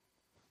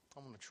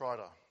I'm going to try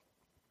to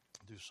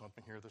do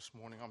something here this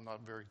morning. I'm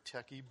not very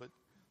techy, but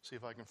see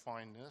if I can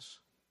find this.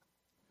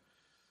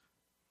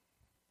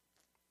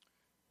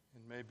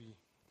 And maybe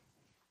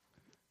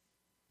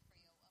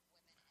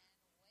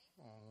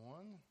on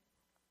one.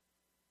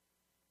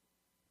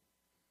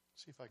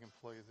 See if I can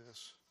play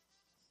this.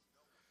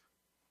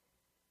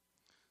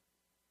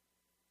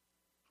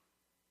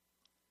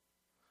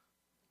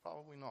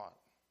 Probably not.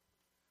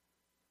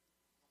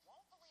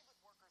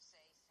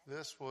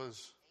 This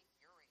was.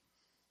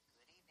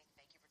 Good evening.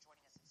 Thank you for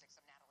joining us at 6.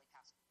 I'm Natalie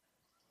Pascal.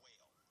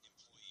 Whale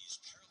employees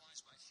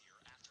paralyzed by fear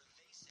after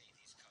they say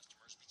these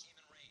customers became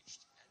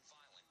enraged and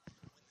violent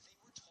when they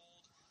were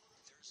told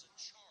there's a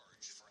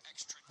charge for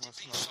extra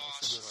dipping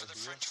sauce for the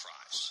French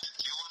fries.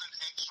 You want an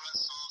extra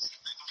sauce?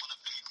 They don't want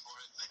to pay for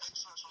it. The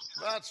extra sauce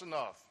is That's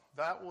enough.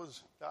 That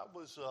was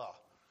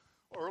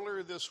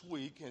earlier this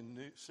week in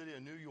the city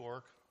of New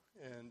York,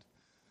 and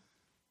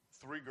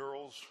 3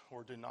 girls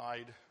were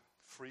denied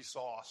free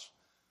sauce.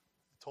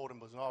 They told them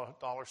it was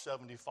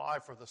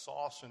 $1.75 for the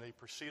sauce, and they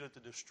proceeded to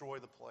destroy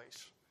the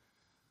place.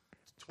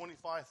 It's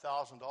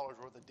 $25,000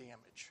 worth of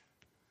damage.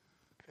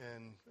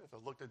 And if I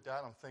looked at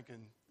that, I'm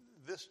thinking,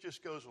 this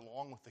just goes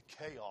along with the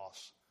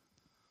chaos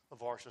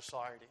of our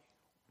society.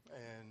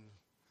 And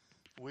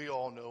we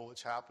all know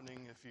what's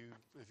happening.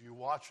 If you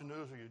watch the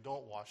news or you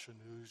don't watch the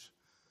news,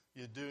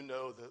 you do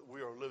know that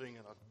we are living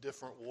in a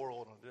different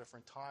world and a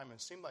different time. And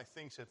it seems like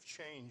things have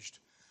changed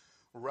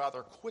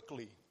rather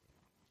quickly.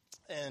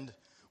 And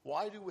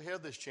why do we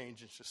have this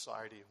change in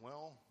society?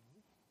 Well,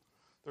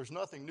 there's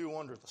nothing new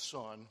under the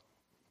sun.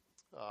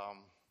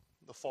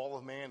 The fall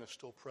of man is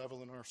still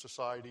prevalent in our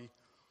society.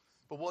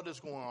 But what is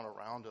going on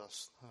around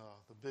us?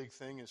 The big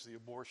thing is the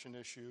abortion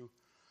issue.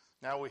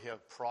 Now we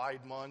have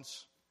Pride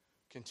months,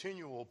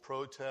 continual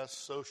protests,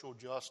 social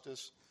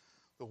justice,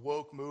 the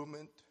woke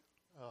movement,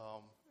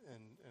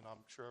 and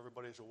I'm sure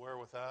everybody's aware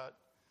with that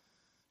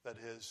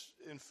has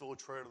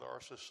infiltrated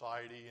our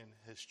society and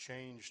has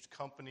changed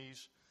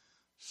companies,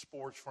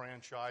 sports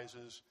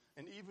franchises,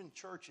 and even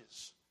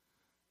churches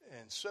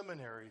and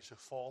seminaries have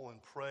fallen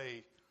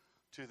prey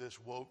to this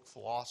woke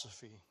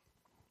philosophy.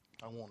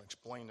 I won't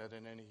explain that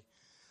in any.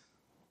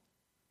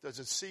 Does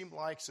it seem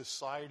like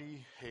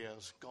society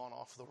has gone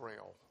off the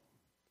rail?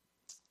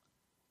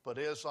 But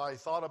as I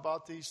thought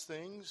about these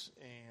things,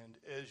 and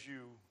as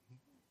you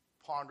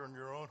ponder in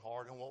your own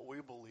heart and what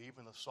we believe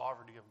in the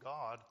sovereignty of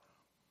God,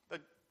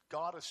 that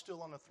God is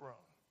still on the throne.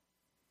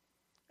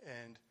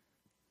 And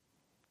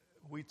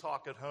we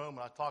talk at home,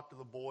 and I talk to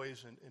the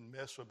boys and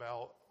miss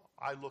about,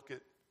 I look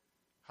at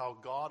how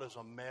God is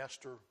a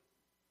master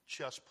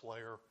chess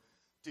player,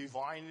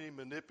 divinely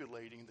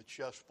manipulating the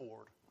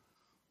chessboard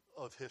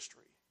of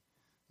history.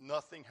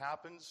 Nothing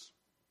happens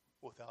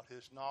without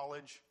his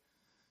knowledge,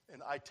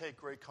 and I take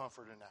great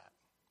comfort in that.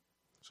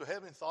 So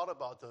having thought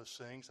about those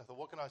things, I thought,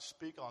 what can I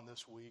speak on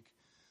this week?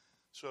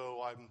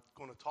 So I'm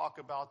going to talk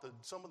about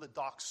some of the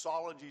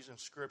doxologies in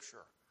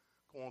Scripture,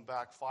 going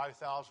back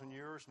 5,000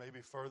 years,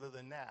 maybe further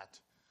than that,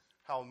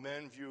 how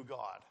men view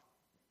God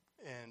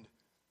and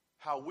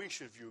how we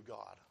should view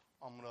God.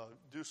 I'm going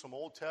to do some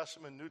Old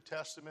Testament, New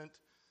Testament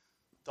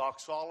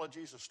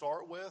doxologies to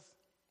start with,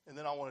 and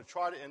then I want to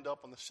try to end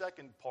up on the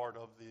second part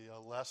of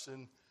the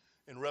lesson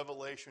in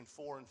Revelation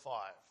 4 and 5.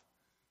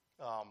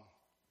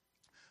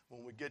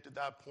 When we get to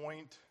that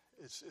point,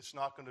 it's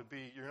not going to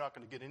be, you're not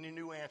going to get any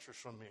new answers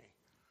from me.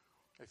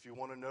 If you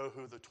want to know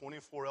who the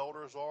 24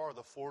 elders are,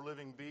 the 4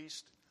 living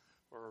beasts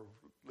or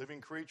living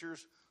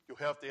creatures, you'll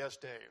have to ask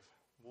Dave.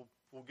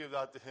 We'll give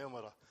that to him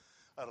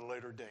at a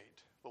later date.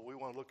 But we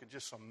want to look at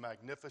just some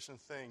magnificent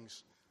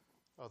things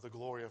of the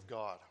glory of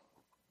God.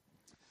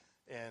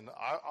 And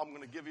I'm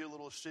going to give you a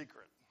little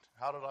secret.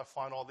 How did I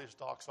find all these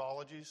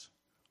doxologies?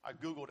 I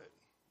Googled it.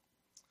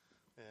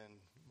 And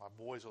my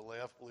boys will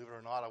laugh, believe it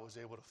or not, I was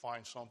able to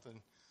find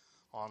something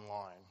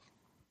online.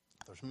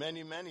 There's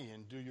many,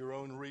 and do your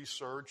own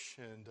research.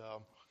 And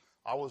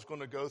I was going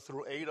to go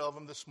through 8 of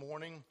them this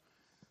morning,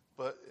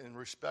 but in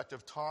respect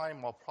of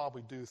time, I'll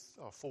probably do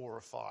 4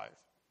 or 5.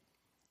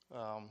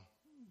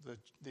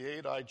 The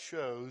 8 I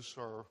chose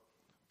are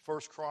 1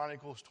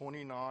 Chronicles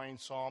 29,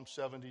 Psalm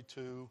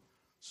 72,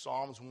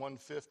 Psalms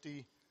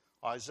 150,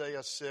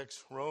 Isaiah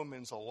 6,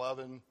 Romans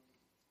 11,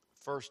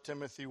 1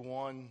 Timothy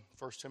 1,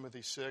 1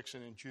 Timothy 6,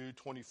 and in Jude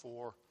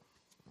 24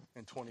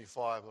 and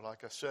 25. But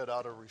like I said,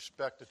 out of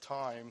respect to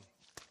time,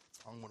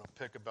 I'm going to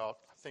pick about,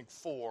 I think,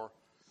 4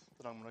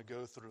 that I'm going to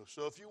go through.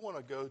 So if you want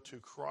to go to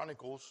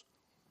Chronicles,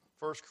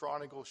 1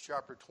 Chronicles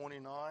chapter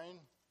 29,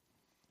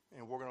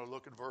 and we're going to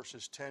look at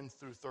verses 10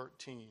 through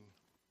 13.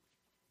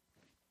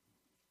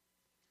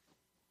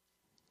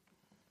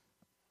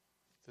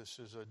 This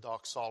is a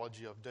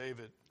doxology of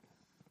David.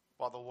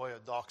 By the way, a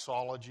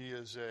doxology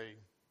is a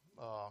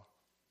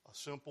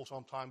simple,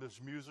 sometimes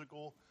it's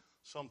musical,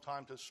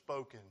 sometimes it's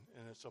spoken,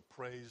 and it's a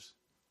praise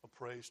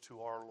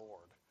to our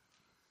Lord.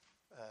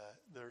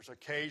 There's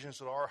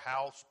occasions at our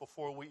house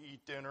before we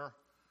eat dinner,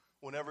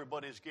 when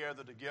everybody's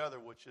gathered together,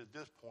 which at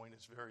this point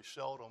is very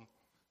seldom,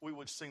 we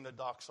would sing the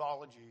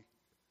doxology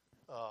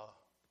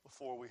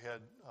before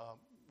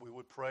we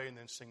would pray and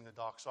then sing the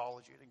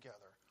doxology together.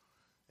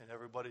 And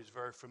everybody's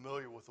very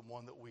familiar with the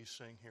one that we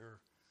sing here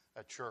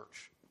at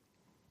church.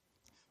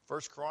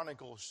 1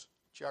 Chronicles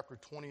chapter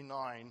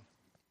 29,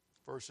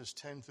 verses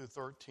 10 through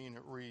 13,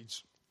 it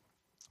reads,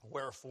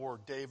 "Wherefore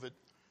David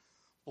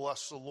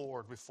blessed the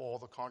Lord before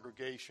the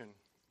congregation.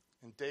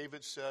 And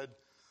David said,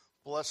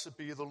 Blessed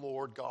be the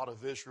Lord God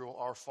of Israel,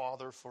 our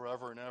Father,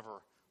 forever and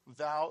ever.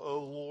 Thou, O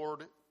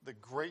Lord, the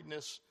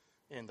greatness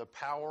and the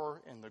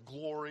power and the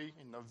glory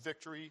and the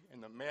victory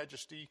and the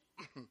majesty,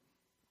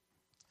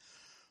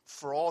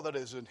 for all that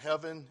is in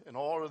heaven and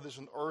all that is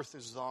in earth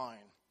is thine.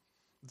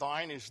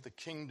 Thine is the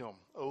kingdom,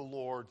 O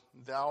Lord.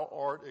 Thou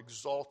art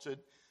exalted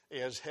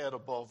as head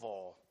above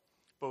all.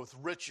 Both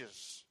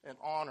riches and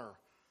honor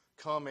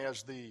come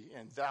as thee,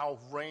 and thou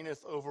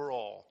reigneth over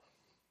all.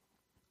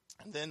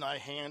 And then thy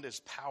hand is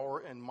power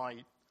and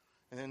might,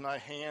 and then thy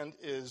hand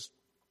is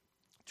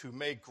to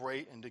make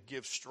great and to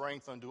give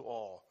strength unto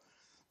all.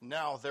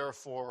 Now,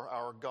 therefore,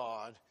 our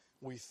God,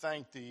 we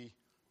thank thee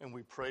and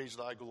we praise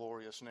thy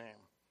glorious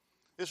name."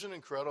 Isn't it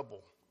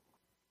incredible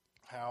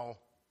how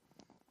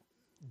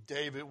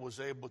David was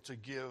able to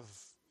give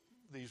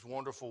these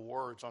wonderful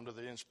words under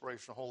the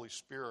inspiration of the Holy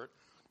Spirit?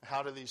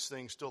 How do these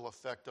things still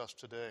affect us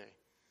today?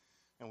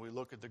 And we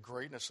look at the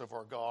greatness of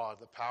our God,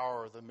 the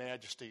power, the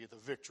majesty, the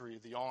victory,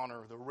 the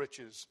honor, the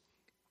riches.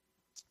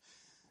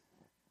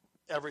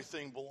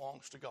 Everything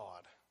belongs to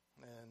God.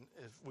 And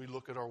if we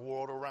look at our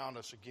world around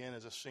us again,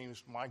 as it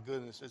seems, my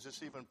goodness, is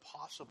this even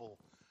possible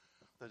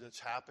that it's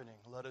happening?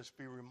 Let us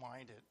be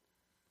reminded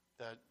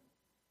that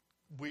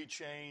we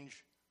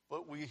change,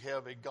 but we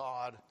have a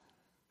God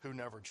who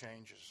never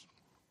changes.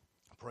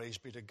 Praise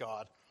be to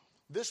God.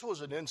 This was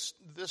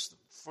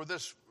for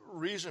this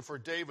reason for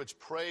David's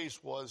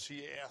praise was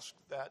he asked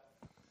that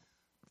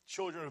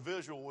children of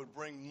Israel would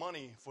bring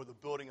money for the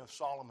building of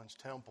Solomon's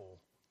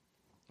temple,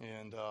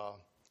 and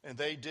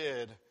they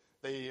did.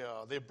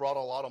 They brought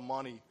a lot of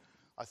money.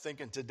 I think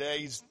in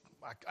today's,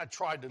 I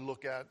tried to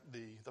look at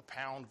the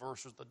pound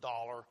versus the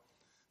dollar.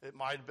 It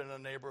might have been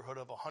in the neighborhood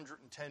of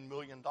 $110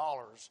 million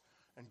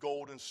in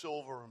gold and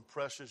silver and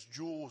precious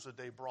jewels that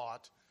they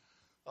brought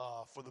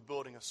for the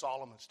building of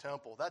Solomon's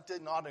temple. That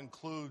did not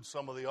include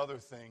some of the other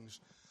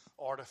things,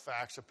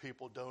 artifacts that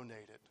people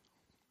donated.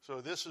 So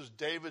this is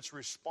David's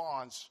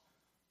response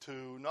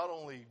to not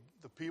only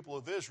the people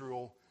of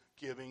Israel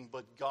giving,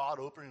 but God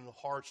opening the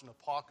hearts and the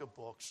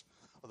pocketbooks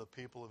of the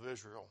people of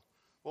Israel.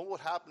 What would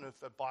happen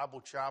if at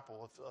Bible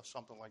Chapel, if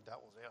something like that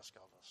was asked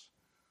of us?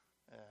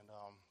 And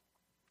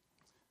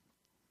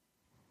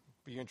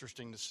be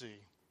interesting to see.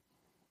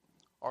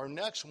 Our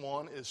next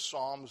one is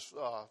Psalms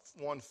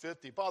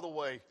 150. By the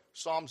way,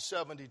 Psalm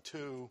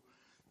 72,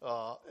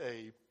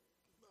 a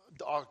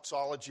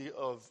doxology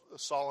of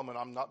Solomon,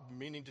 I'm not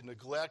meaning to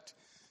neglect.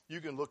 You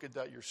can look at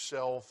that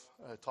yourself.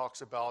 It talks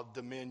about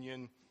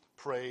dominion,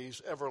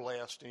 praise,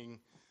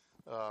 everlasting,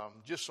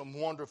 just some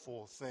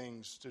wonderful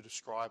things to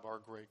describe our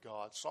great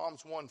God.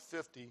 Psalms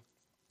 150,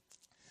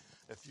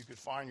 if you could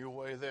find your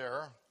way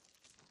there,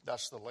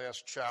 that's the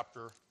last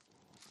chapter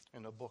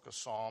in the book of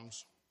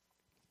Psalms.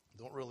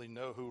 Don't really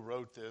know who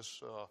wrote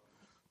this,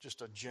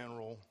 just a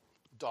general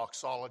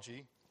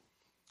doxology.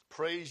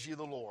 Praise ye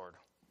the Lord.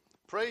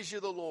 Praise ye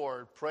the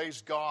Lord.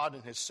 Praise God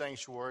in his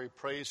sanctuary.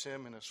 Praise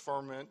him in his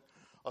firmament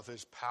of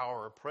his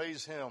power.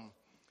 Praise him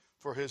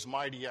for his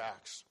mighty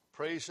acts.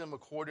 Praise him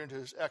according to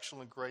his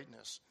excellent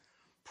greatness.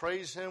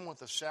 Praise him with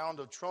the sound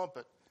of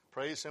trumpet.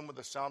 Praise him with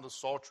the sound of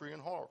psaltery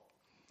and harp.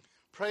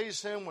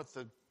 Praise him with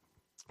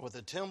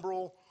the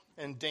timbrel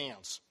and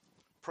dance.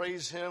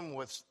 Praise him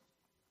with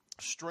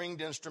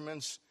stringed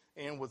instruments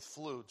and with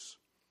flutes.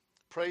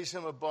 Praise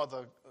him above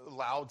the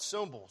loud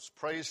cymbals.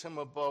 Praise him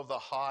above the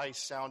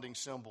high-sounding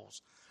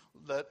cymbals.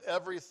 Let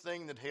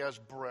everything that has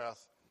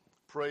breath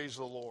praise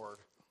the Lord.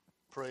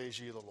 Praise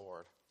ye the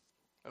Lord.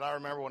 And I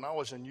remember when I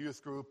was in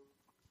youth group,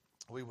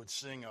 we would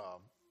sing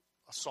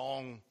a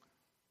song.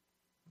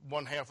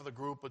 One half of the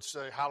group would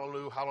say,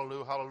 hallelujah,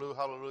 hallelujah, hallelujah,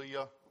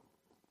 hallelujah.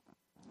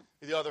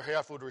 The other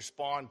half would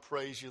respond,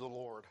 praise ye the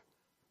Lord.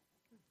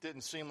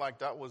 Didn't seem like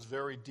that was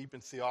very deep in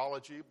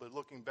theology, but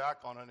looking back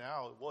on it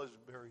now, it was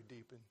very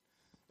deep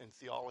in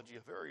theology.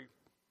 A very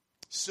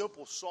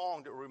simple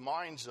song that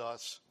reminds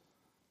us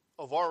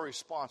of our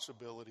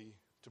responsibility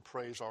to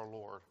praise our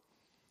Lord.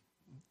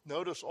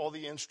 Notice all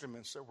the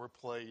instruments that were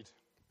played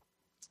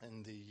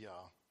in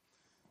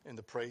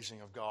the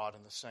praising of God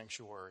in the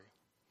sanctuary.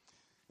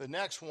 The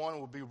next one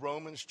will be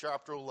Romans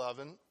chapter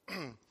 11.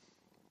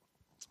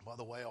 By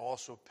the way, I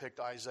also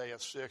picked Isaiah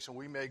 6, and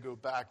we may go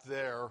back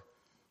there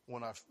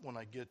when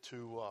I get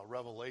to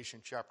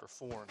Revelation chapter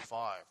 4 and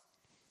 5.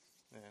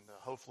 And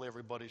hopefully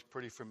everybody's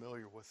pretty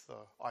familiar with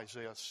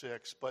Isaiah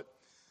 6. But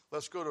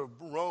let's go to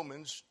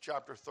Romans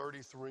chapter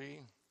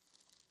 33.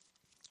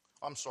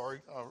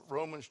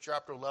 Romans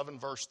chapter 11,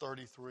 verse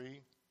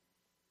 33.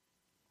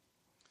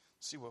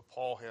 See what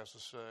Paul has to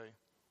say.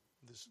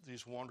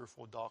 These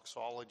wonderful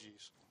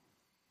doxologies.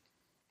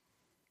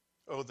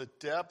 Oh, the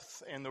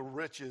depth and the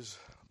riches,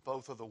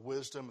 both of the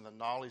wisdom and the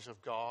knowledge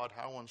of God.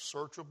 How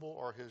unsearchable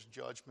are his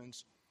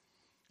judgments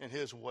and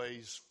his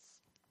ways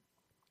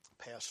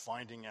past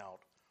finding out.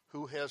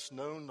 Who has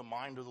known the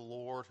mind of the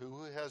Lord?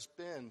 Who has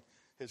been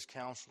his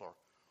counselor?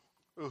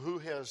 Who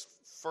has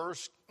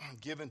first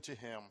given to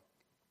him?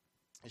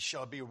 It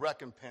shall be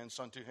recompense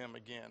unto him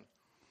again.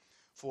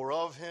 For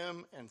of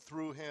him and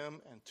through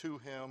him and to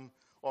him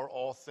are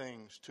all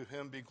things. To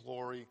him be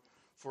glory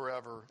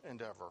forever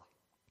and ever.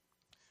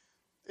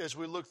 As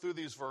we look through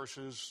these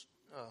verses,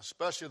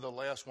 especially the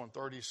last one,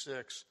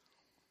 36,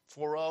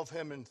 for of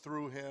him and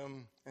through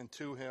him and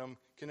to him.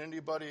 Can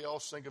anybody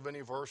else think of any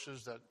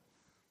verses that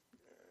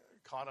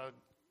kind of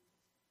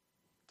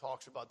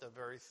talks about that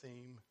very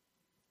theme?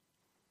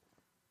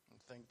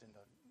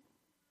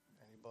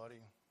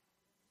 Anybody?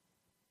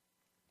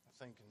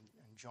 I think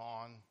in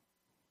John,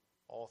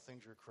 all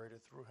things are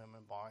created through him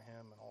and by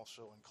him, and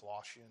also in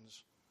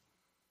Colossians.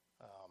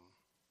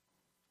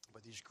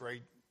 But these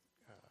great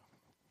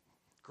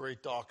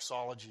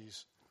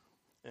doxologies.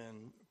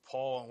 And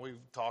Paul, and we've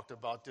talked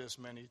about this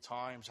many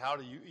times, how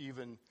do you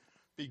even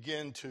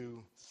begin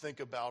to think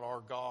about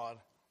our God?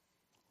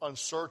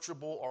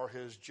 Unsearchable are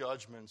his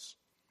judgments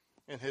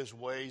and his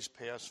ways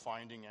past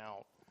finding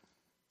out.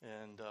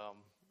 And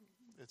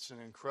it's an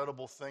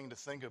incredible thing to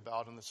think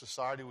about in the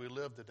society we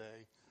live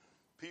today.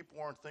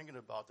 People aren't thinking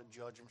about the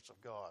judgments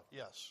of God.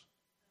 Yes?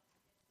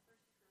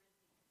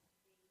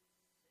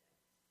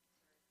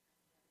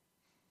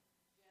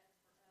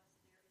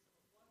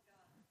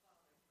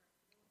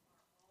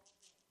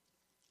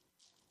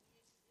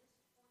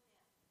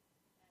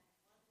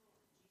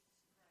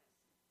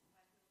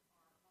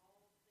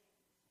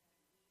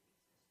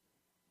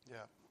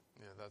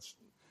 Yeah, that's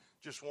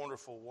just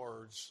wonderful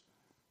words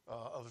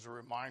as a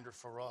reminder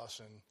for us.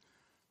 And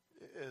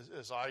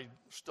as I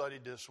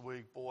studied this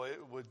week, boy,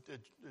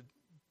 it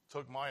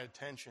took my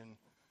attention.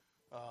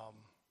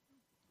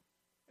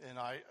 And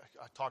I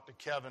talked to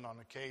Kevin on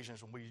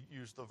occasions when we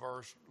used the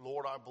verse,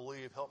 Lord, I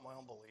believe, help my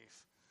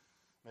unbelief.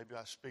 Maybe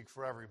I speak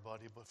for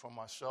everybody, but for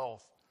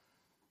myself,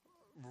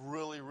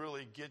 really,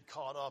 really get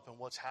caught up in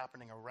what's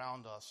happening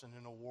around us and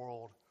in the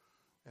world.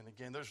 And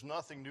again, there's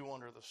nothing new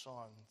under the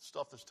sun.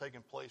 Stuff that's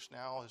taking place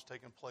now has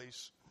taken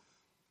place,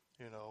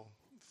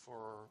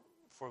 for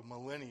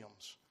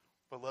millenniums.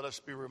 But let us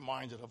be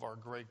reminded of our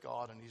great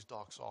God in these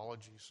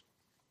doxologies.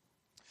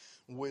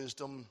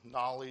 Wisdom,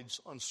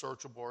 knowledge,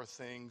 unsearchable are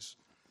things.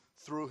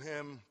 Through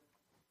him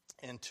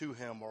and to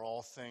him are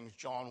all things.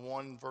 John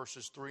 1,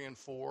 verses 3 and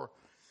 4,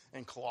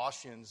 and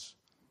Colossians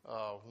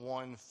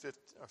 1,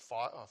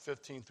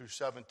 15 through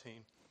 17.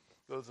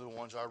 Those are the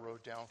ones I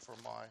wrote down for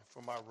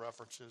my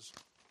references.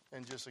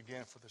 And just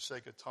again, for the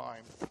sake of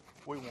time,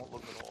 we won't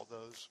look at all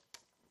those.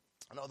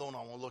 Another one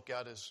I want to look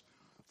at is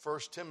 1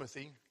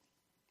 Timothy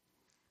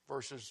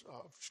 1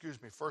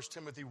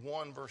 Timothy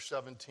 1, verse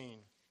 17.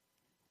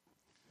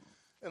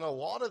 And a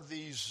lot of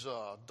these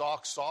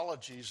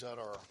doxologies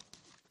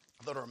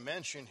that are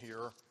mentioned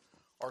here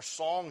are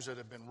songs that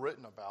have been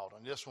written about,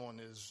 and this one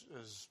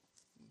is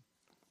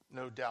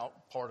no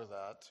doubt part of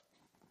that.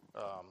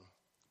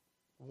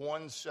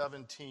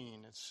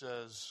 1:17, it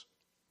says,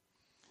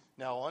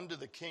 Now unto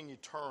the King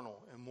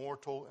eternal,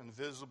 immortal,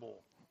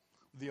 invisible,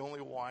 the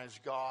only wise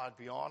God,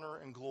 be honor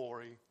and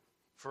glory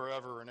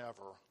forever and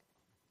ever.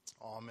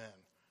 Amen.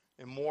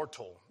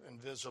 Immortal,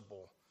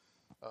 invisible,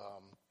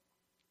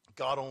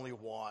 God only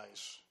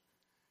wise.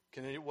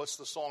 What's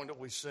the song that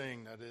we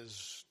sing that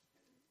is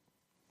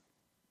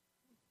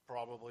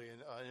probably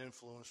an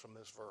influence from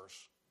this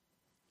verse?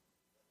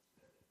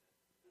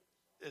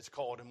 It's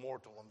called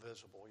Immortal,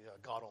 Invisible. Yeah,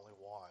 God only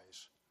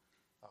wise.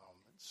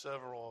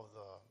 Several of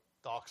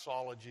the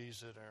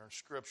doxologies that are in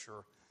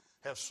Scripture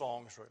have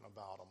songs written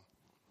about them.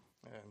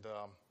 And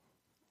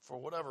for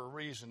whatever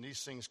reason,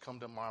 these things come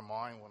to my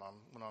mind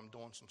when I'm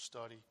doing some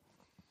study.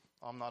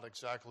 I'm not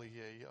exactly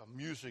a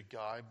music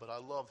guy, but I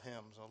love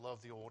hymns. I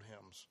love the old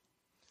hymns.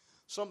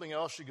 Something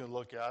else you can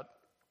look at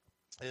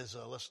is,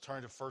 let's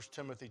turn to 1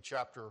 Timothy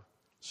chapter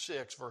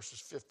 6, verses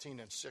 15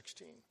 and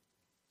 16.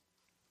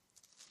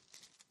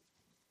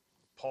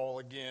 Paul,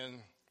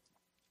 again,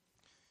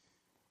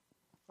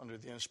 under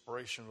the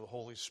inspiration of the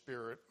Holy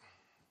Spirit,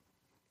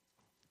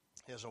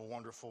 has a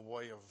wonderful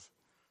way of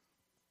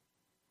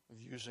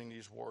using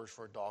these words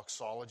for a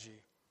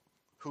doxology.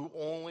 Who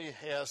only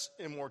has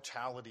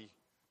immortality,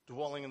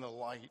 dwelling in the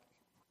light.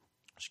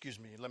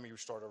 Let me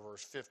restart at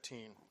verse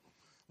 15.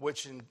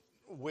 Which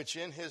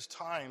in his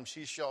times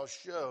he shall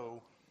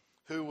show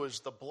who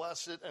was the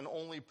blessed and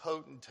only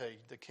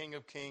potentate, the King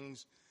of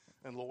kings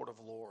and Lord of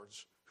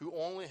lords, who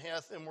only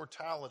hath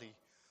immortality,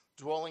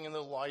 dwelling in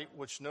the light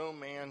which no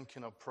man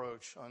can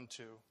approach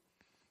unto,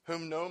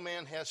 whom no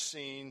man hath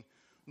seen,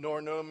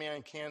 nor no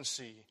man can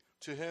see.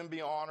 To him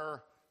be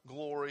honor,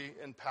 glory,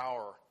 and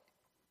power,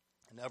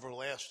 and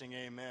everlasting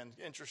amen.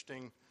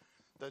 Interesting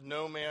that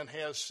no man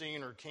has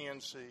seen or can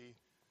see.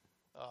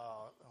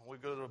 We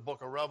go to the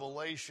book of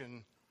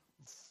Revelation,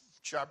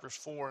 chapters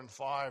 4 and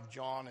 5.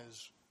 John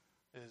is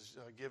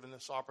given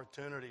this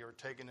opportunity or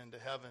taken into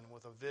heaven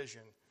with a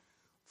vision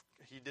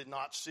he did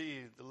not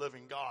see the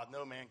living God.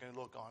 No man can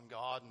look on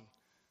God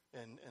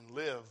and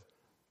live.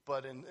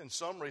 But in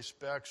some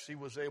respects, he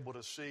was able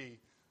to see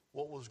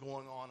what was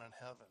going on in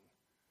heaven.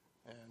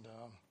 And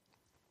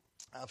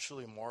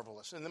absolutely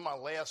marvelous. And then my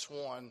last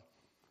one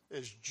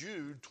is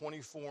Jude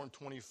 24 and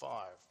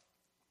 25.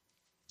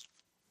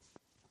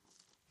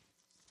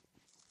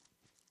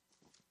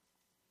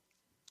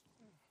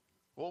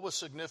 What was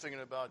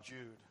significant about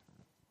Jude,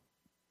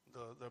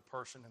 the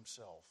person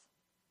himself?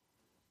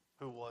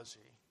 Who was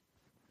he?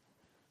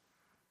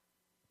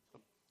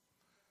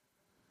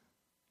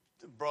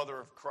 The brother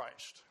of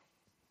Christ.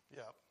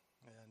 Yep.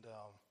 And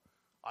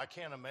I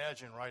can't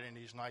imagine writing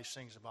these nice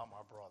things about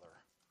my brother.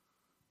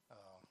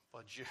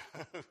 But Jude,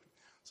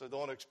 so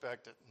don't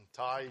expect it. And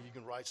Ty, you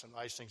can write some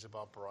nice things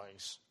about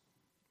Bryce.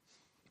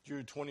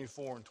 Jude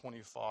 24 and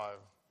 25,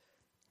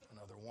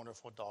 another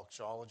wonderful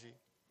doxology.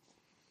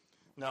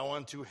 Now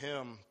unto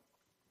him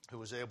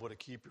who is able to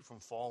keep you from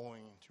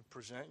falling, to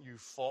present you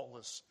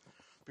faultless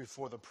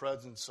before the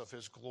presence of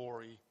his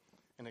glory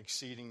and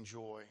exceeding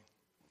joy.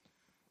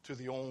 To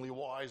the only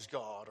wise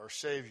God, our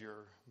Savior,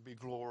 be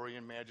glory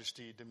and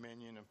majesty,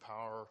 dominion and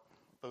power,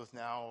 both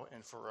now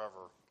and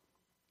forever.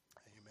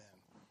 Amen.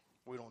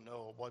 We don't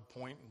know at what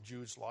point in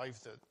Jude's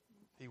life that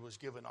he was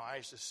given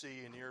eyes to see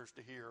and ears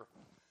to hear,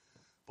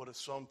 but at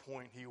some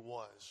point he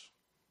was.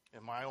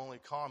 And my only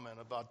comment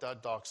about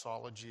that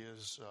doxology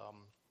is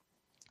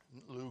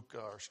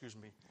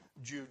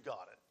Jude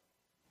got it.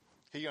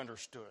 He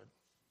understood.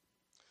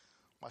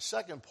 My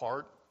second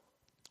part,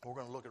 we're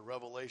going to look at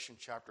Revelation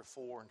chapter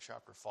 4 and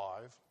chapter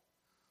 5.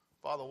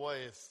 By the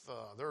way, if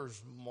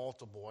there's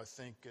multiple, I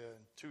think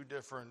two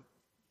different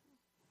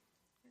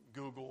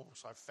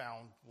Googles, I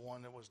found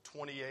one that was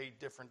 28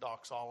 different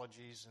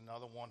doxologies, and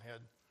another one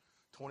had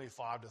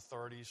 25 to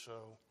 30,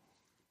 so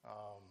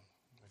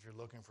if you're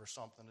looking for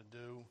something to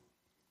do,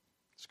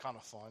 it's kind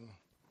of fun.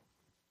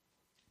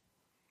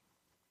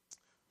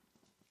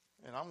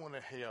 And I'm going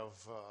to have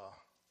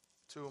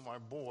two of my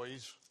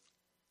boys.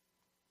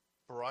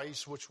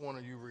 Bryce, which one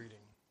are you reading?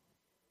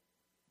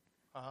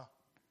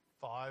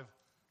 5.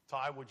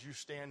 Ty, would you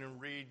stand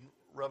and read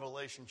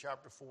Revelation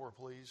chapter 4,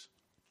 please?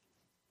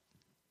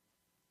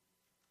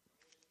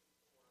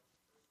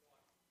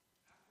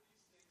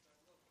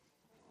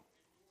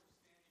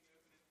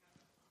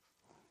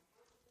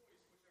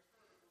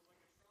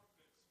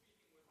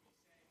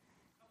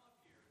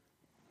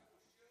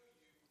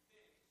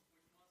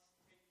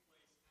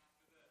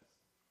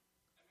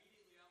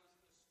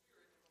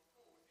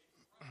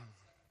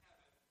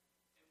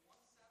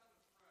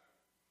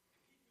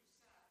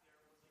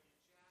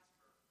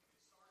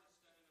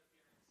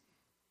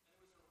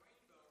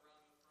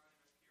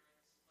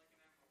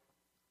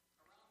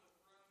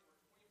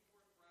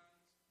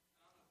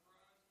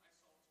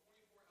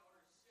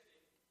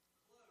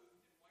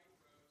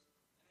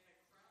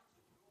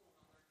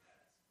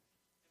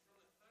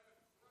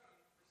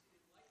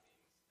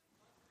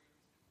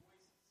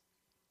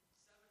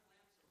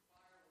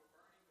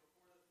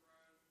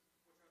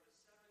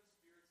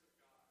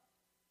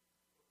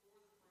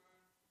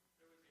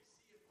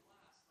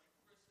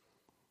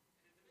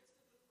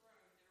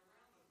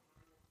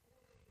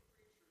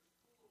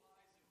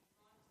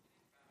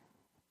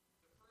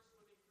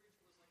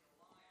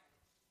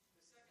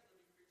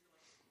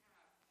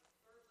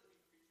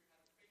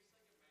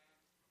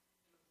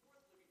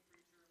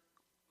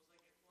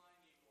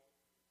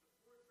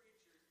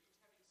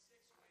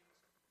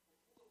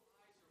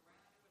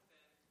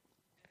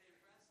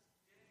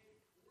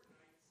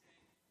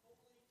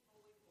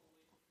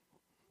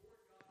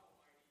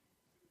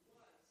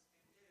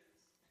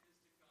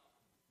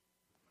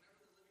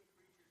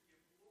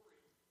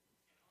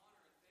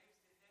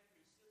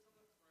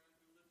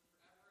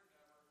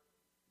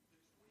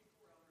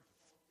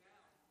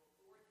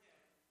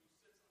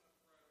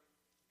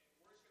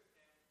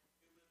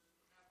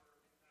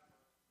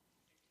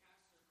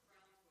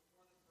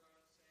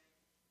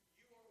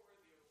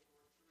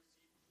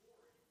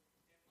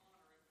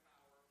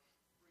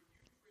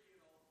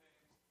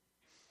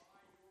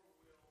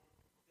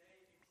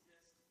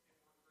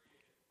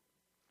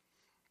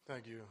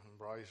 Thank you. And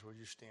Bryce, would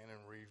you stand and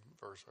read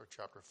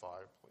chapter 5,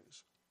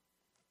 please?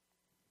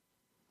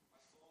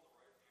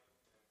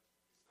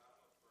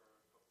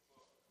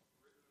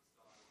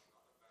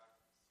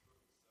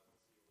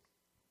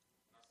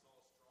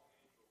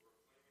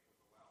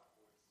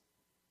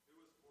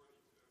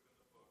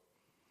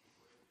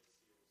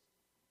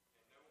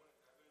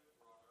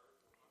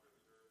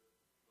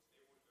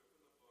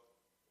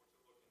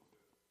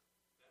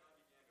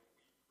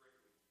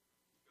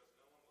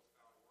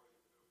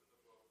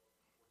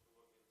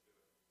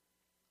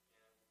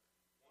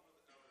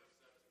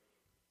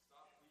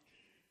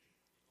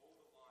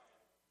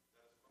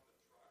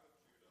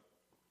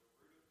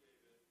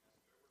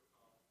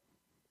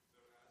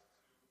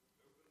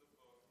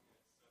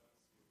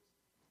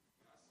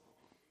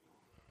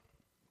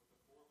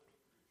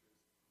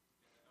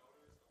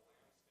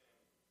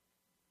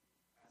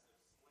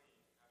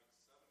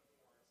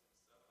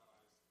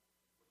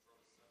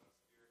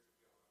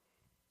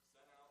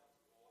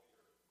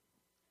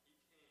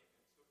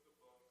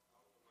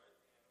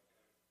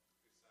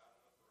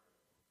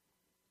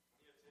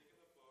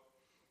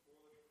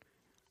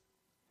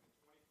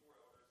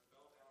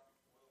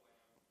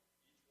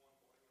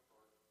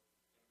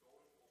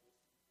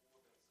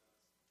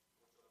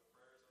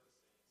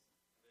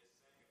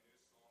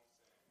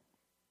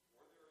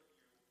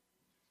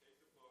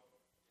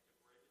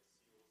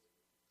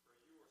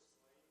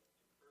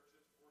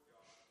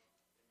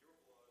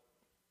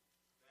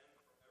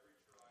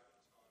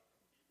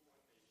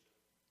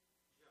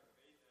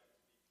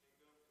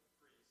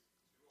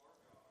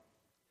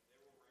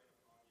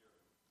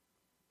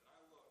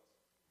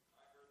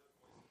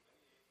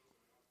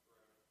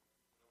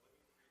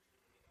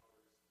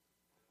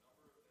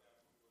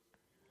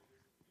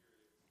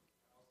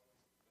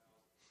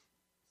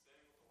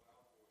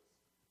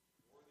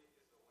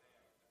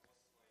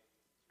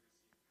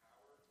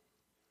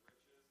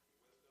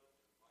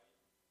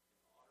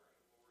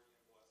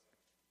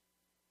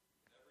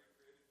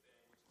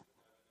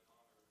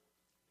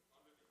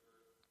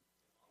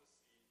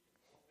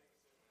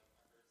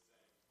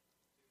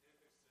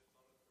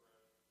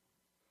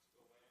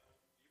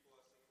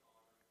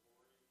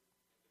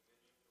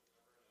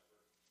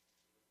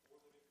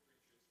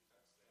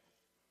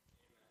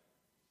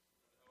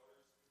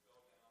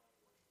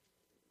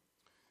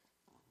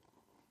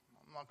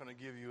 not going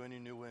to give you any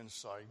new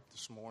insight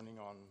this morning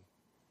on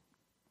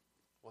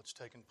what's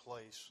taken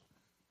place.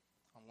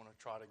 I'm going to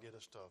try to get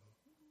us to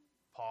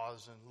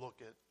pause and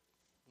look at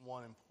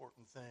one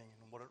important thing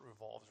and what it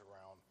revolves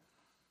around.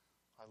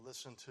 I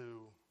listened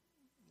to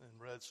and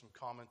read some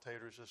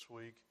commentators this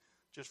week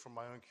just from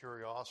my own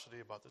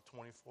curiosity about the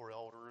 24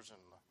 elders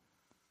and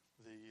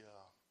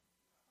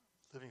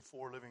the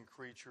four living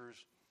creatures.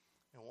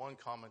 And one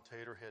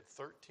commentator had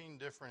 13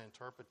 different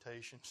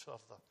interpretations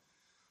of the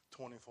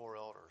 24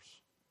 elders.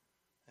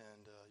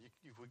 And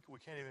we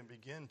can't even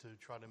begin to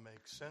try to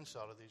make sense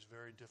out of these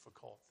very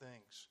difficult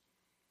things.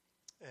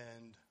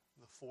 And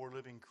the four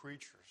living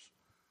creatures,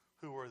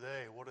 who are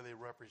they? What do they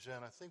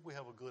represent? I think we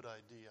have a good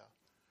idea.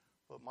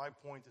 But my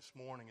point this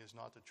morning is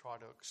not to try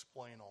to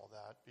explain all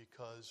that,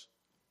 because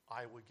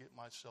I would get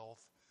myself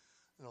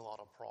in a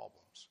lot of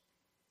problems.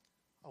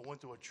 I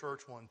went to a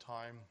church one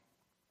time,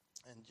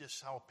 and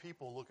just how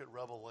people look at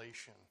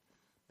Revelation.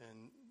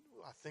 And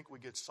I think we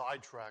get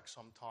sidetracked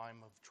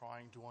sometime of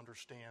trying to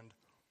understand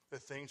the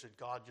things that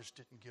God just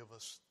didn't give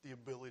us the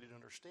ability to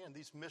understand.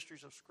 These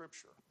mysteries of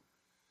Scripture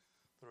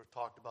that are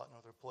talked about in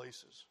other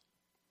places.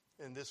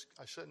 And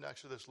I sat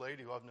next to this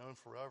lady who I've known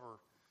forever,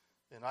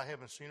 and I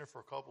haven't seen her for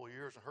a couple of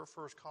years. And her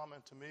first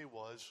comment to me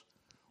was,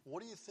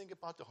 "What do you think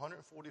about the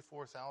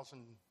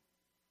 144,000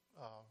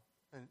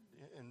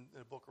 in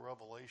the book of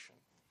Revelation?"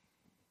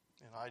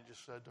 And I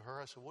just said to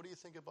her, I said, "What do you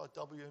think about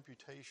double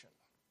imputation?"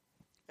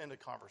 End of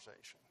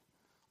conversation.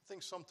 I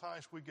think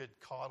sometimes we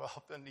get caught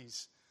up in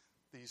these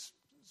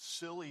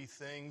silly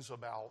things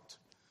about,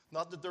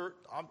 not that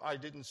I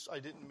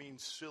didn't mean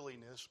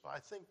silliness, but I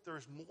think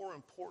there's more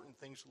important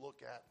things to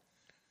look at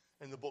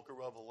in the book of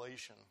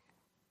Revelation,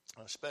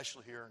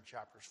 especially here in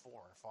chapters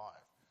 4 and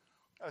 5.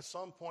 At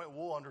some point,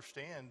 we'll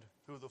understand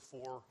who the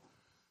four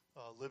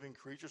living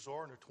creatures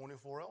are and the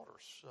 24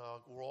 elders.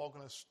 We're all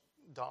going to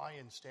die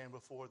and stand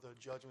before the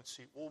judgment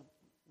seat.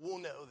 We'll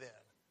know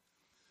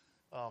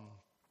then.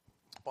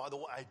 By the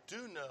way, I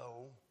do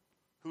know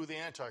who the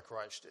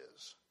Antichrist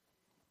is.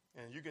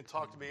 And you can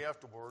talk to me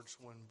afterwards.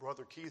 When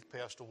Brother Keith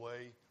passed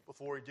away,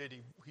 before he did,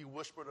 he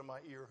whispered in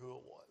my ear who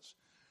it was.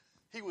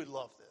 He would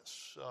love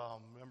this.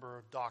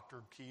 Remember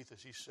Dr. Keith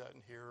as he's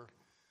sitting here,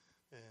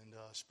 and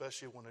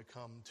especially when it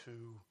come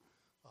to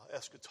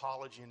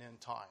eschatology and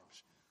end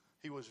times.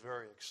 He was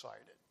very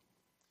excited.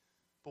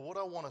 But what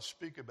I want to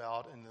speak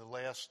about in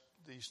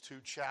these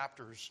two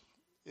chapters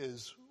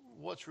is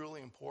what's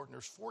really important.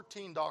 There's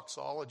 14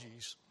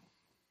 doxologies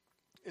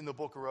in the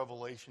book of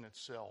Revelation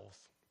itself.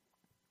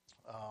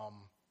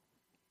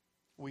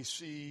 We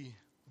see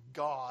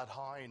God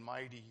high and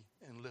mighty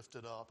and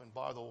lifted up. And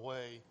by the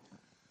way,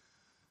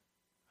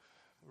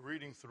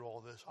 reading through all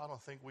this, I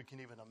don't think we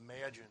can even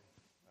imagine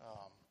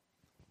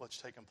what's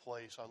taken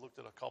place. I looked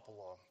at a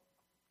couple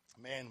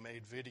of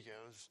man-made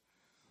videos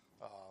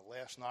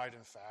last night,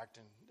 in fact,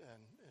 and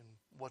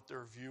what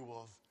their view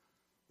of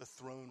the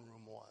throne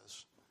room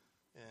was.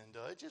 And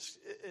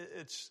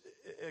it's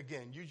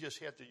again, you just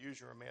have to use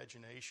your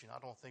imagination. I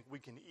don't think we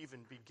can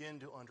even begin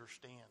to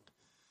understand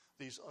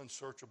these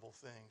unsearchable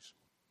things.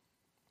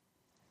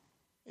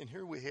 And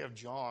here we have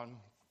John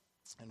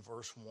in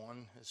verse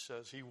 1. It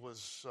says he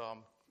was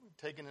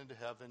taken into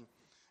heaven,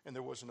 and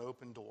there was an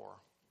open door.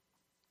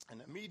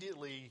 And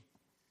immediately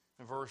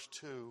in verse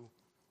 2,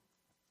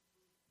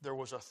 there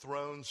was a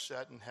throne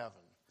set in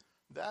heaven.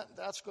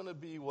 That's going to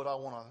be what I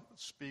want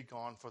to speak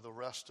on for the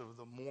rest of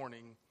the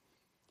morning,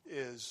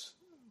 is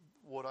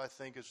what I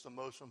think is the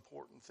most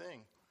important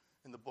thing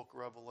in the book of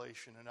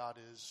Revelation, and that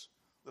is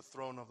the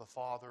throne of the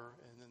Father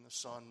and then the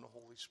Son and the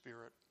Holy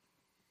Spirit.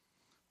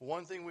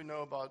 One thing we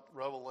know about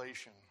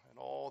Revelation and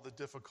all the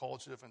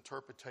difficulties of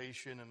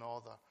interpretation and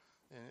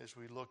as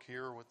we look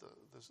here with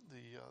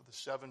the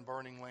seven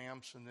burning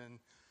lamps, and then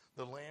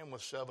the Lamb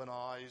with 7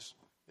 eyes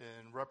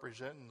and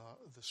representing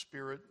the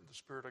Spirit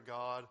of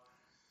God.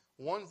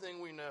 One thing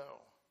we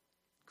know,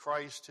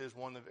 Christ has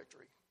won the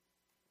victory.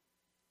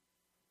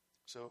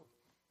 So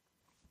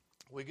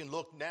we can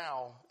look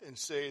now and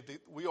say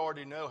that we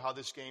already know how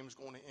this game is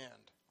going to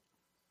end.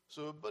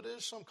 So, but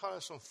there's some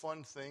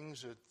fun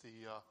things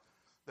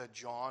that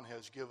John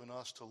has given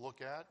us to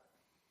look at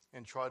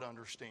and try to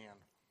understand.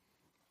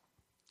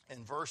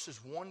 In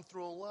verses 1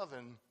 through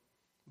 11,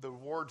 the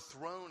word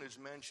throne is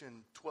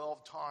mentioned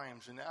 12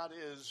 times, and that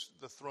is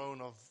the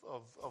throne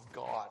of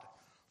God.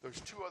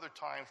 There's 2 other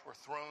times where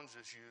thrones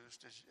is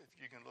used,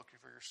 if you can look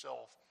for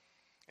yourself,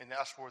 and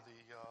that's where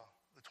the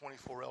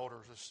 24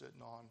 elders are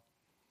sitting on.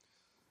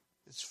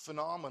 It's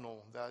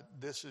phenomenal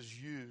that this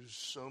is used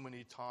so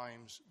many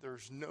times.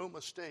 There's no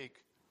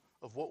mistake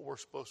of what we're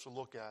supposed to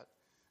look at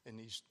in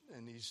these,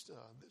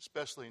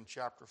 especially in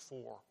chapter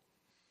 4,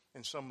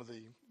 and some of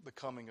the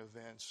coming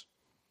events.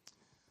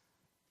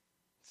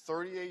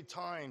 38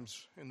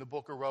 times in the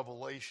book of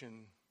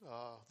Revelation,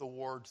 the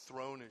word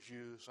throne is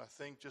used. I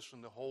think just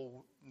in the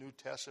whole New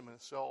Testament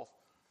itself,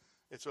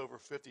 it's over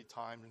 50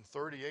 times, and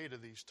 38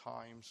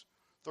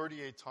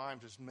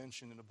 times is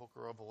mentioned in the book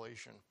of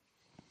Revelation.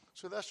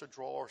 So that's to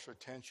draw our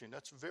attention.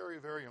 That's very,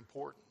 very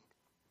important,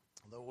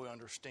 though we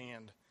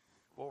understand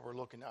what we're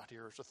looking at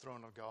here is the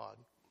throne of God.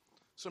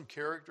 Some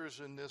characters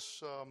in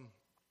this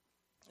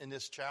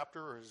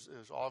chapter is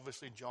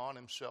obviously John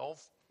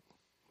himself.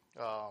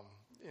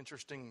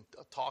 Interesting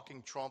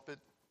talking trumpet.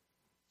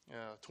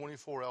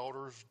 24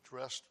 elders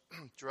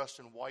dressed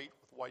in white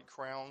with white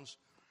crowns,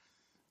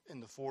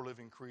 and the 4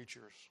 living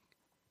creatures.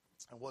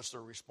 And what's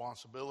their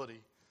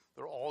responsibility?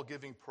 They're all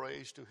giving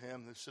praise to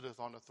him who sitteth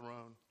on the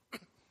throne.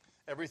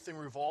 Everything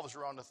revolves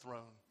around the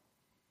throne.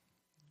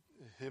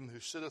 Him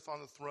who sitteth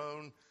on the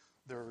throne.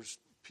 There's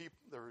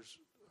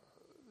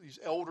these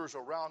elders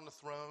around the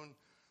throne.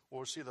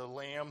 We'll see the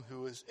Lamb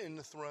who is in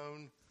the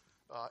throne.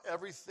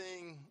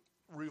 Everything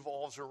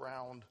revolves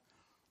around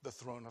the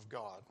throne of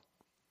God.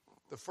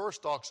 The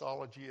first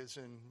doxology is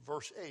in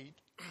verse 8,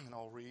 and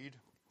I'll read.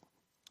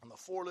 And the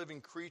 4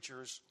 living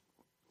creatures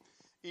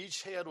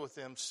each had with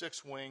them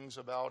 6 wings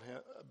about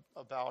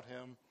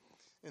him,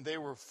 and they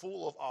were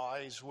full of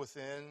eyes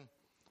within,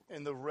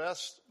 and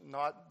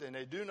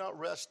they do not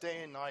rest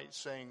day and night,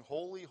 saying,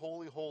 Holy,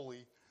 holy,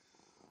 holy,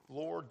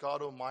 Lord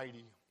God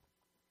Almighty,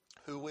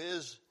 who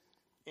is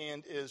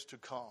and is to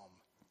come.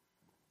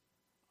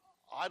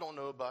 I don't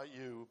know about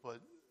you,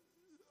 but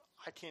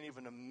I can't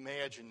even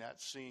imagine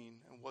that scene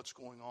and what's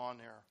going on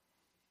there.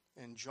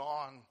 And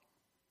John,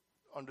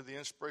 under the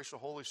inspiration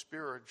of the Holy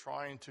Spirit,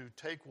 trying to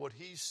take what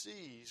he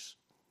sees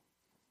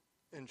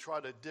and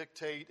try to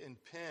dictate and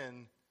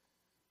pen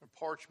in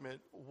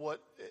parchment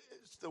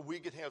so we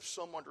could have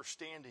some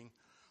understanding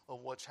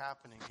of what's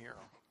happening here.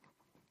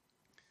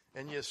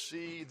 And you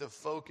see the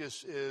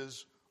focus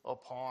is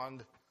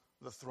upon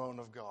the throne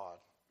of God.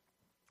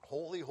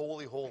 Holy,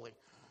 holy, holy.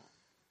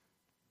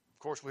 Of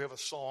course, we have a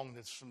song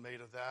that's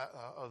made of that,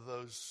 of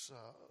those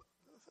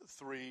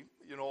 3.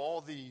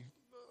 All the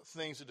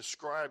things that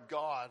describe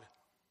God.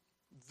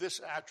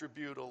 This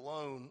attribute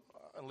alone,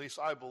 at least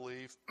I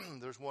believe,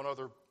 there's one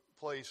other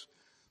place,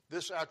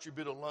 this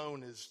attribute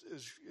alone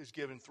is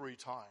given 3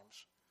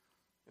 times.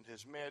 In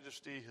his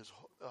majesty,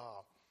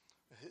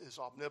 his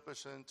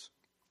omnipotence,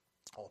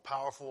 all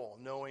powerful, all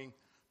knowing,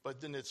 but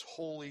then it's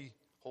holy,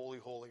 holy,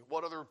 holy.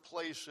 What other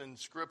place in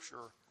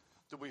Scripture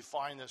do we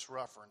find this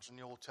reference in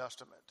the Old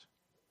Testament?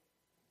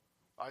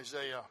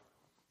 Isaiah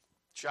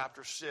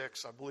chapter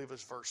 6, I believe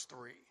is verse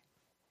 3.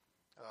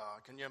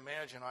 Can you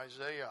imagine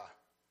Isaiah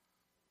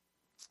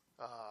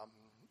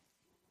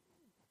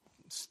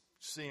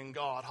seeing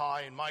God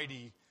high and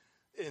mighty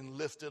and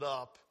lifted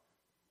up,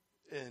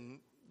 and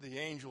the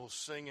angels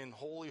singing,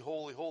 holy,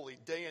 holy, holy,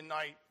 day and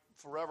night,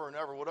 forever and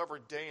ever, whatever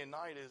day and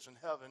night is in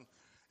heaven,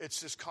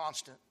 it's just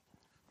constant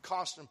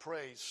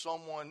praise.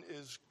 Someone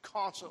is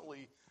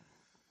constantly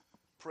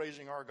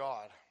praising our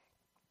God.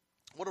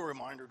 What a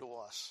reminder to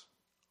us.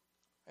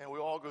 And we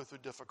all go through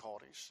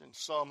difficulties, and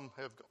some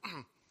have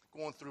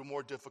gone through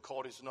more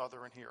difficulties than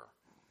others in here.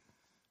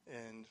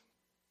 And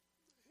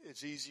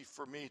it's easy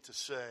for me to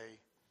say,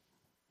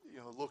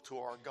 look to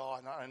our God,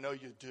 and I know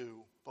you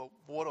do, but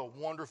what a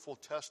wonderful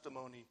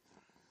testimony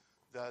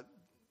that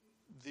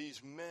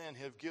these men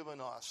have given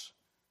us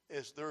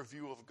as their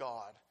view of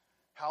God.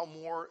 How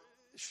more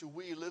should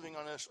we, living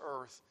on this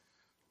earth,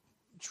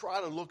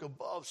 try to look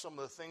above some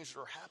of the things that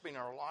are happening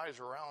in our lives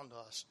around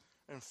us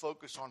and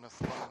focus on the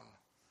throne.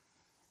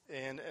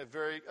 And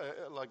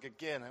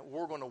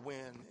we're going to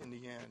win in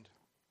the end.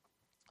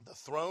 The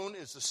throne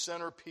is the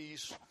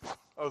centerpiece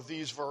of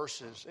these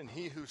verses, and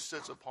he who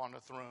sits upon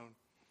the throne.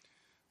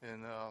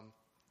 And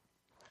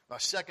my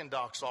second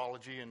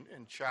doxology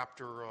in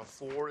chapter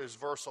 4 is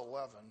verse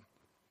 11.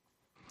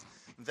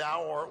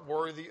 Thou art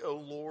worthy, O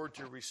Lord,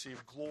 to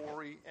receive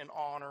glory and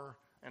honor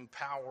and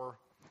power,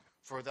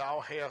 for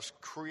thou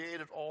hast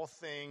created all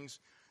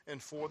things,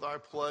 and for thy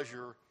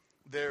pleasure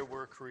they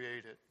were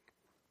created.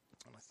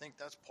 And I think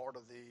that's part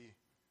of the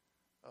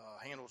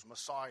Handel's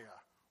Messiah.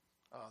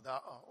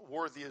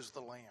 Worthy is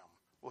the Lamb,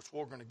 which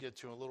we're going to get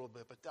to in a little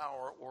bit, but thou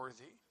art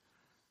worthy.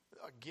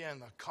 Again,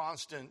 the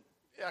constant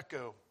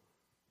echo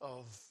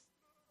of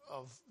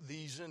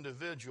these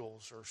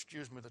individuals,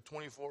 the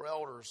 24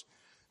 elders,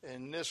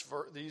 in these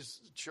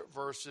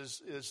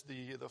verses is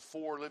the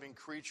 4 living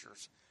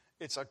creatures.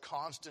 It's a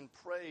constant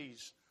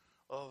praise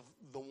of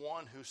the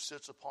one who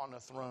sits upon the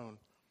throne.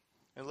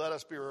 And let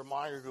us be a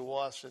reminder to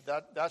us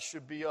that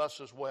should be us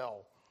as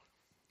well.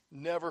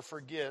 Never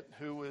forget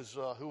who is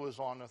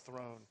on the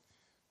throne.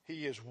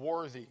 He is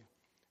worthy.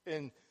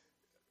 And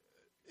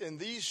in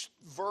these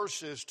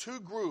verses, 2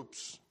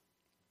 groups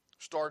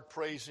start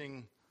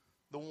praising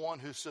the one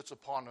who sits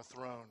upon the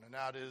throne, and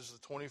that is the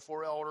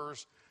 24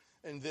 elders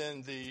and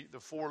then the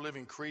 4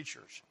 living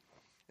creatures.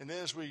 And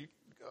then as we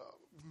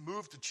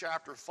move to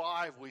chapter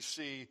 5, we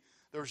see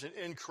there's an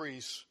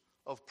increase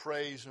of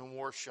praise and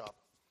worship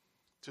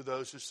to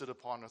those who sit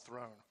upon the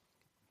throne.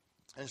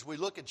 As we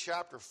look at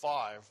chapter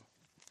 5,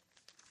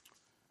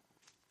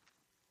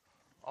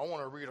 I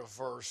want to read a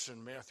verse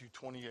in Matthew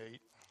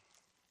 28.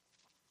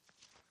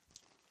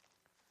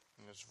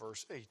 And it's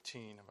verse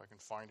 18. If I can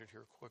find it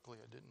here quickly.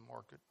 I didn't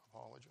mark it.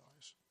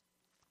 Apologize.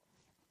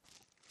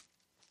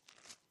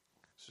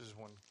 This is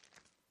when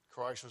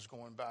Christ was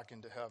going back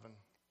into heaven.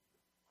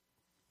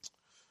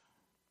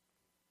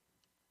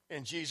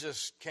 And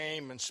Jesus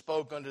came and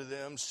spoke unto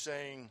them,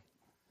 saying,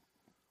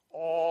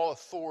 all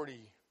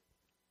authority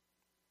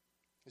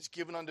is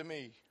given unto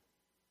me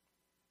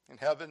in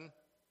heaven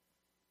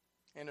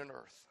and in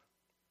earth.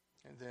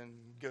 And then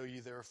go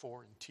ye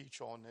therefore and teach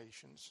all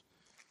nations.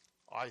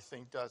 I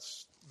think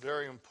that's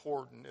very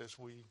important as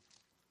we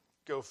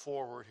go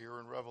forward here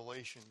in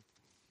Revelation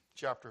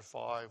chapter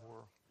 5,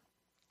 where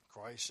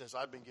Christ says,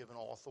 I've been given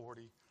all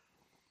authority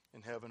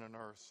in heaven and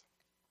earth.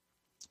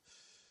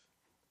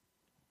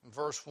 In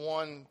verse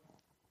 1,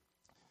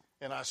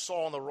 and I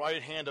saw on the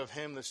right hand of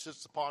him that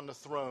sits upon the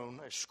throne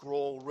a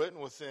scroll written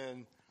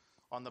within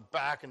on the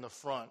back and the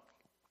front.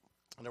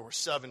 And there were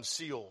 7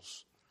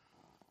 seals.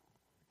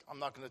 I'm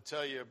not going to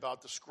tell you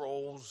about the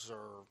scrolls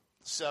or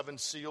 7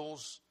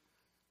 seals.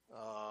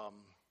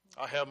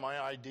 I have my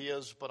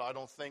ideas, but I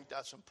don't think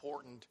that's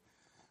important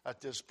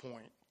at this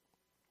point.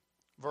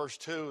 Verse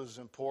 2 is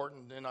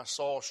important. And I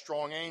saw a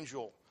strong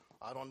angel.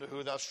 I don't know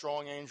who that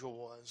strong angel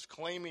was,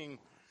 claiming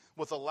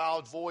with a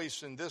loud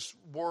voice, and this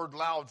word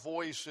loud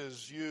voice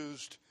is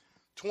used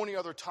 20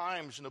 other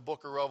times in the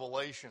book of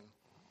Revelation.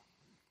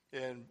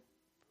 And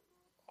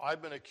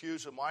I've been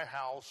accused at my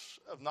house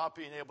of not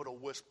being able to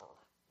whisper.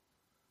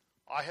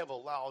 I have a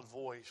loud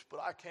voice, but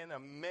I can't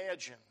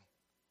imagine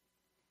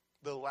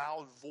the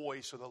loud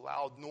voice or the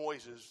loud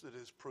noises that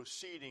is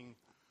proceeding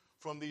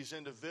from these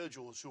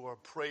individuals who are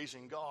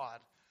praising God.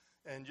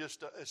 And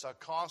just it's a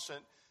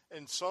constant,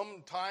 and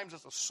sometimes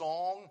it's a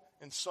song,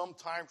 and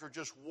sometimes they're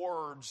just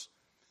words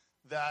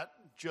that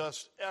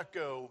just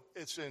echo.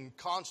 It's in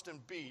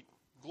constant beat.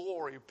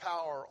 Glory,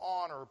 power,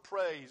 honor,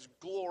 praise.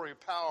 Glory,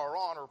 power,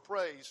 honor,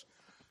 praise.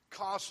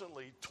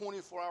 Constantly,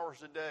 24 hours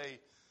a day,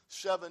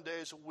 7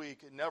 days a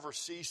week. It never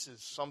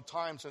ceases.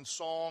 Sometimes in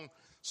song,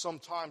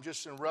 sometimes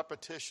just in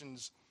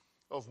repetitions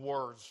of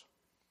words.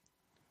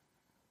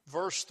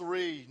 Verse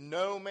 3,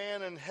 no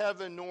man in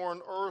heaven nor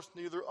on earth,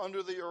 neither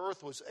under the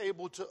earth, was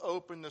able to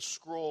open the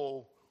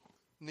scroll,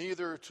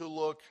 neither to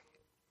look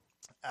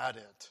at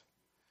it.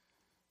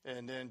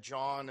 And then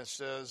John, it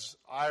says,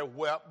 I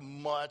wept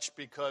much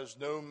because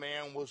no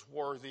man was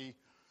worthy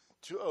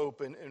to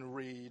open and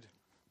read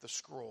the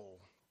scroll.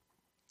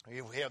 We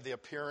have the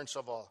appearance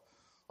of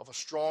a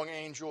strong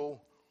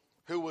angel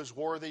who was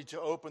worthy to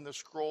open the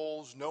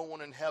scrolls, no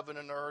one in heaven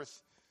and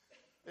earth.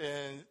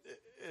 And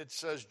it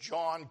says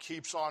John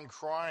keeps on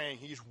crying.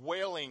 He's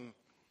wailing.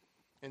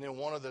 And then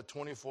one of the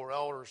 24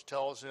 elders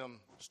tells him,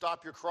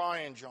 stop your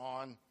crying,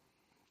 John.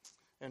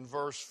 In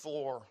verse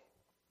 5,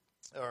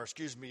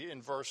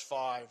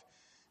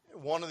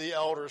 one of the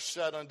elders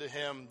said unto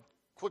him,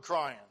 quit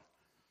crying.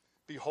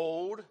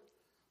 Behold,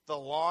 the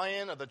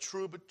Lion of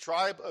the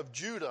tribe of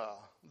Judah,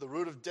 the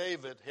root of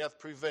David, hath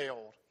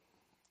prevailed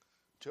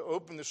to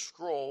open the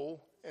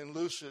scroll and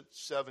loose its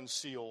 7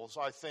 seals.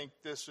 I think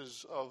this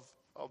is a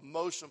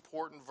most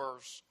important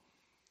verse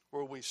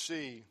where we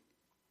see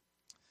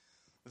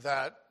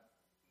that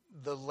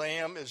the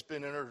Lamb has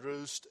been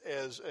introduced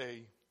as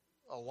a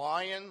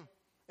lion,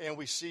 and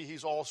we see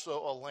he's also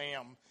a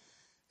lamb.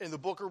 In the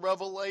book of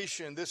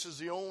Revelation, this is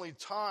the only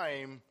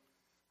time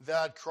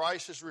that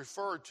Christ is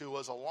referred to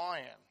as a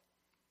lion.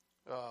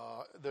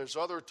 There's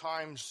other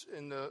times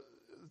in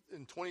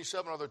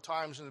 27 other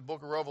times in the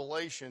book of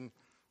Revelation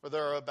or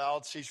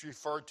thereabouts, he's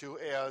referred to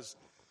as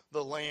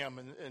the Lamb.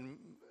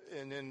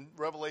 And in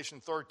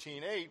Revelation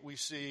 13:8, we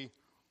see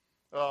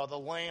the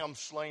Lamb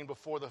slain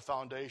before the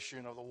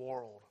foundation of the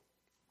world.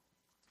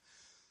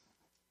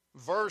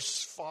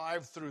 Verse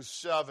 5 through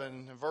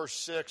 7, and verse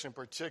 6 in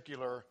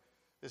particular,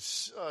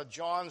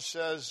 John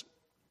says,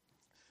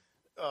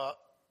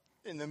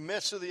 in the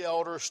midst of the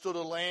elders stood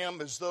a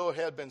lamb as though it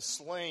had been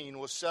slain,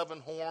 with 7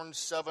 horns,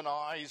 7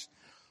 eyes.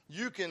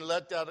 You can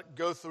let that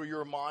go through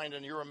your mind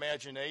and your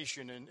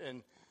imagination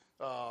and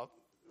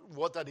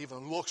what that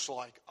even looks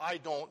like. I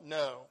don't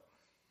know.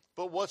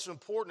 But what's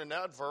important in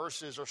that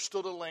verse is there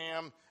stood a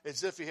lamb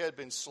as if he had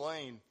been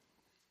slain.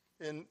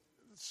 In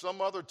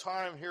some other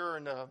time here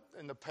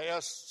in the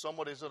past,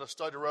 somebody's going to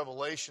study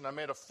Revelation. I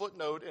made a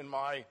footnote in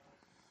my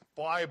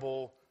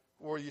Bible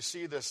where you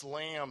see this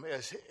lamb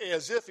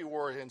as if he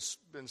were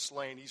been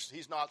slain.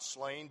 He's not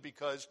slain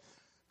because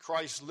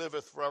Christ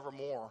liveth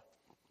forevermore.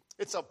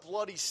 It's a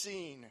bloody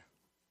scene.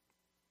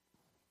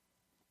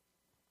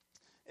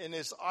 And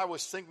as I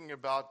was thinking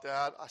about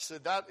that, I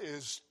said, that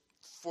is,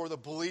 for the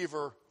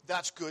believer,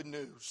 that's good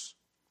news.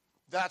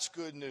 That's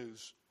good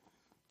news.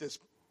 This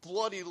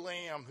bloody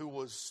lamb who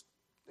was,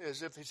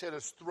 as if he's had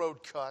his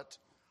throat cut,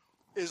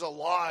 is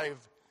alive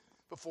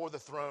before the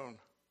throne.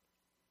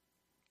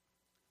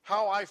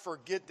 How I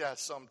forget that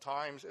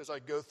sometimes as I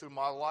go through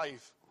my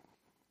life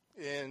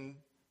in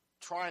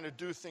trying to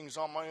do things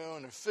on my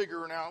own and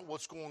figuring out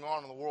what's going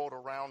on in the world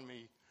around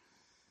me.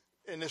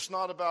 And it's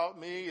not about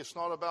me. It's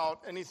not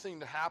about anything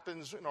that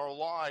happens in our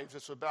lives.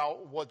 It's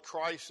about what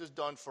Christ has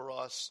done for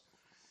us.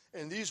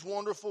 And these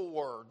wonderful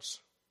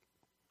words,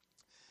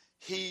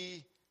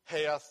 he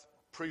hath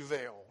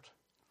prevailed.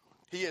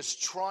 He has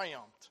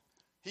triumphed.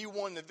 He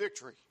won the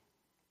victory.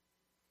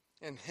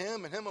 And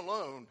him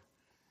alone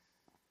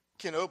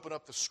can open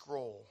up the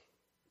scroll.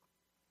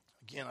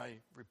 Again,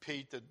 I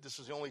repeat that this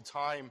is the only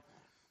time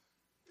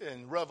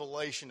in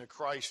Revelation that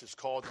Christ is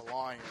called the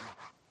lion.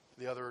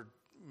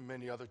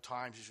 Many other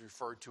times he's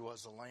referred to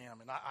as the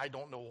lamb. And I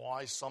don't know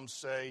why. Some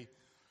say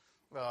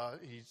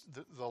he's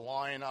the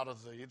lion out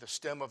of the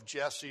stem of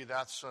Jesse.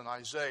 That's in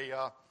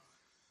Isaiah.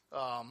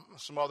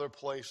 Some other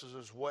places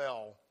as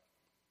well.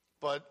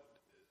 But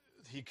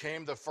he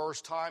came the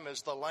first time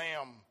as the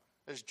lamb,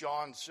 as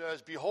John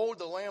says, "Behold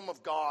the Lamb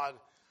of God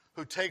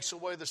who takes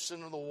away the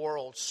sin of the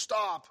world."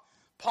 Stop,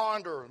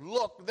 ponder,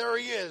 look, there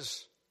he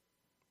is.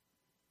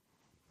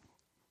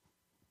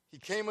 He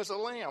came as a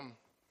lamb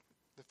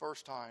the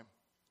first time.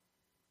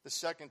 The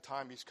second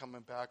time he's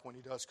coming back, when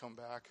he does come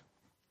back,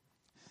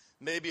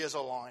 maybe as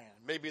a lion.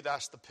 Maybe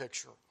that's the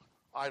picture.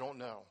 I don't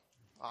know.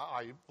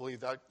 I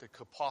believe that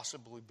could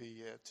possibly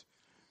be it.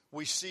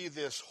 We see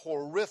this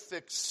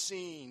horrific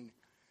scene,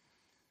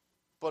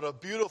 but a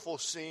beautiful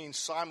scene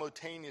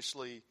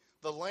simultaneously.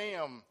 The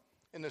Lamb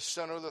in the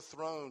center of the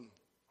throne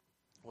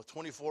with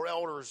 24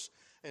 elders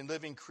and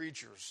living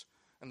creatures,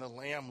 and the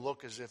Lamb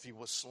looked as if he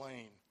was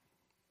slain.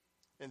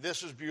 And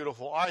this is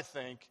beautiful, I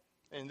think,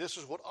 and this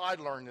is what I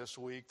learned this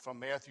week from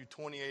Matthew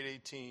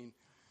 28:18,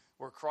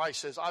 where Christ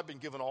says, "I've been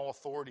given all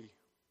authority.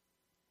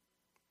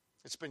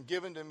 It's been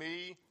given to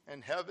me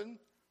in heaven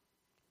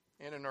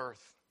and in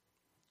earth."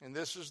 And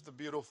this is the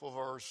beautiful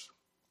verse.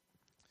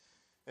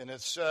 And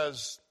it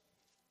says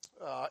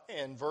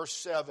in verse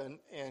 7,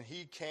 "And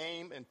he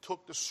came and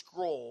took the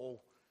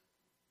scroll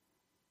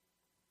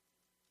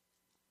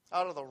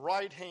out of the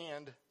right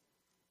hand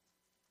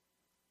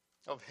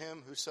of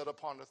him who sat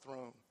upon the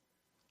throne."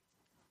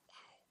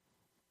 Wow.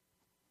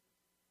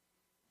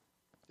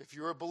 If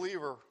you're a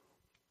believer,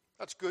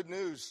 that's good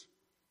news.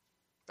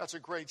 That's a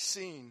great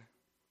scene,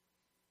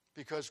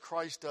 because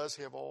Christ does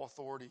have all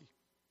authority.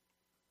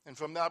 And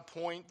from that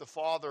point, the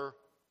Father,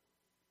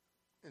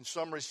 in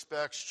some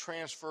respects,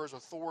 transfers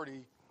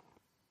authority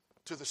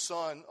to the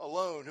Son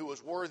alone, who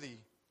was worthy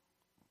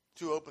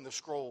to open the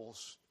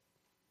scrolls.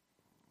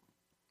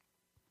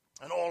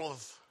 And all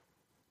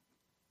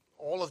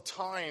of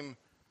time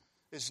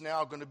is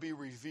now going to be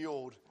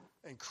revealed,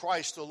 and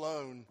Christ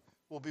alone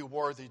will be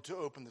worthy to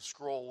open the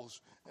scrolls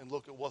and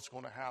look at what's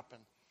going to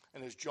happen.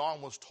 And as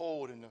John was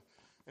told in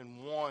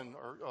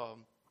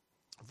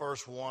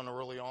verse 1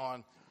 early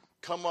on,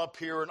 "Come up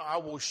here and I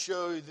will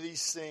show you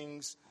these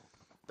things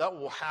that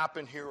will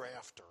happen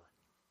hereafter."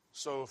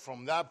 So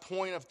from that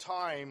point of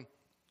time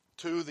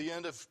to the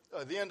end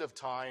of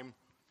time,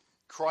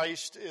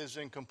 Christ is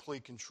in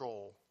complete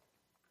control.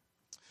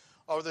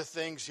 Other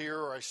things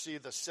here, I see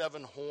the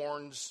 7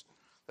 horns,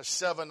 the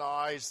 7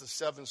 eyes, the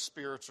 7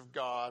 spirits of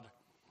God.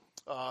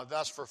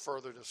 That's for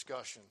further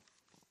discussion.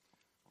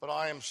 But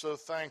I am so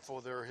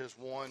thankful there is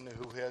one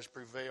who has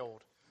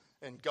prevailed.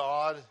 And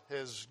God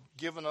has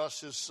given us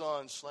his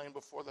Son, slain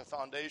before the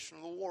foundation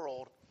of the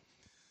world,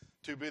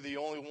 to be the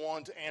only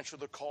one to answer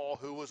the call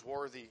who was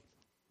worthy.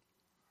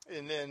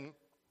 And then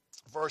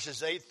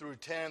verses 8 through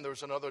 10,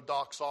 there's another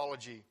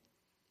doxology.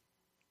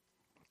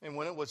 And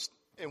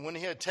when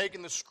he had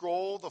taken the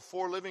scroll, the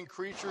 4 living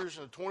creatures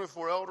and the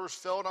 24 elders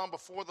fell down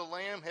before the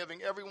Lamb,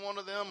 having every one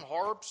of them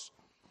harps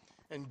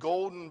and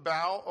golden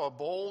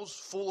bowls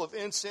full of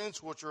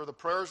incense, which are the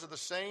prayers of the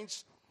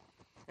saints.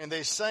 And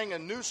they sang a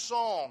new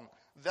song,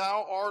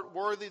 "Thou art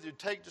worthy to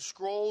take the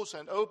scrolls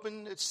and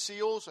open its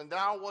seals, and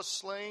thou wast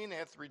slain and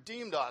hath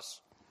redeemed us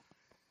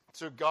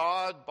to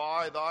God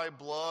by thy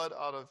blood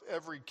out of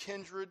every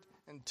kindred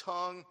and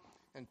tongue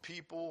and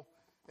people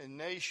and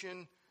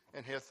nation,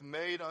 and hath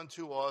made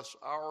unto us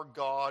our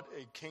God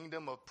a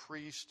kingdom of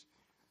priests,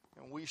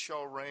 and we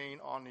shall reign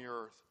on the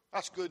earth."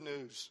 That's good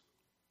news.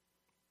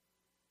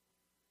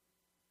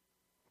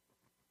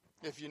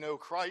 If you know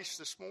Christ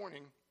this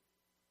morning,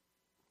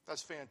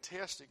 that's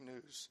fantastic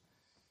news.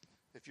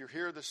 If you're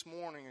here this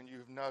morning and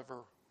you've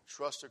never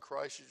trusted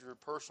Christ as your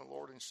personal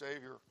Lord and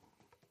Savior,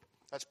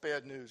 that's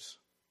bad news.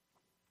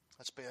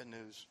 That's bad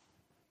news.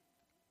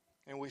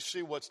 And we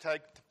see what's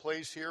taking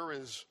place here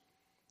is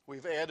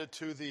we've added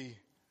to the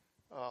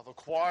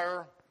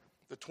choir,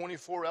 the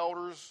 24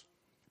 elders,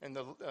 and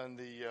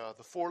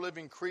the 4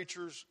 living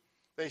creatures.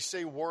 They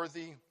say,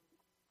 "Worthy,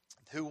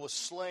 who was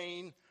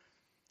slain,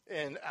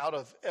 and out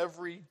of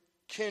every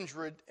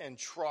kindred and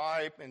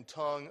tribe and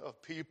tongue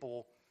of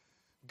people,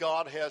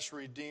 God has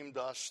redeemed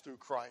us through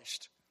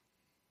Christ."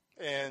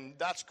 And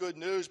that's good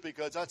news,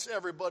 because that's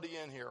everybody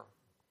in here.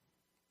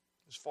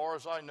 As far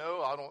as I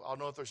know, I don't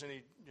know if there's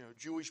any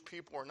Jewish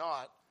people or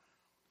not,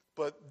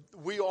 but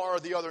we are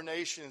the other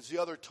nations, the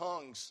other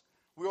tongues.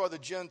 We are the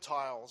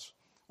Gentiles.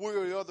 We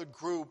are the other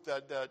group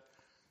that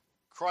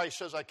Christ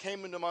says, "I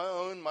came into my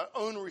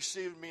own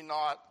received me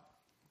not,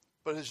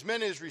 but as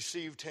many as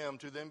received him,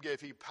 to them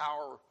gave he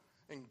power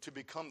and to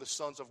become the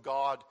sons of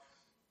God,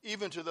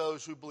 even to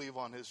those who believe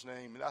on his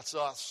name." And that's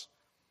us.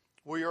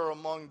 We are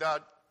among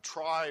that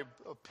tribe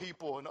of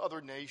people and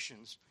other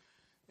nations,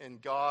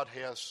 and God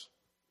has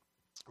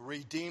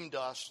redeemed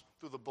us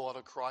through the blood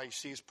of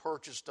Christ. He's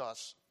purchased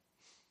us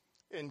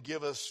and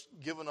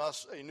given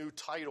us a new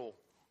title.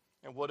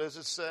 And what does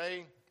it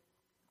say?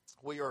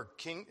 We are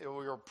king,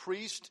 we are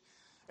priest,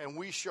 and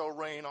we shall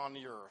reign on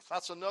the earth.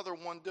 That's another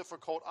one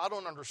difficult. I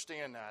don't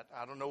understand that.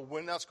 I don't know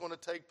when that's going to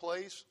take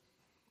place,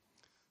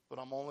 but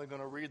I'm only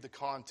going to read the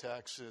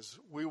context is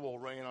we will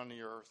reign on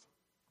the earth.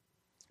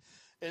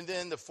 And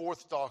then the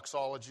fourth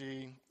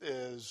doxology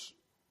is,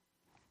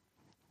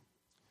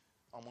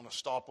 I'm going to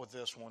stop with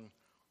this one.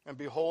 And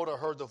behold, I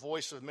heard the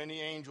voice of many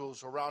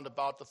angels around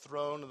about the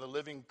throne and the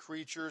living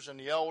creatures and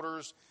the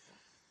elders.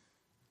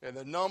 And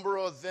the number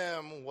of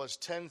them was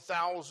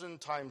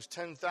 10,000 times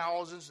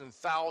 10,000s and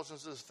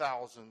thousands of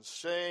thousands,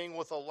 saying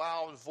with a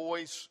loud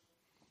voice,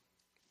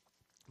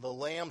 the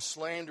Lamb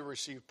slain to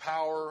receive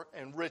power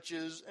and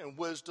riches and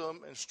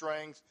wisdom and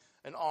strength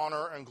and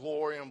honor and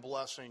glory and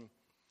blessing.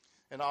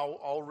 And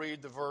I'll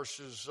read the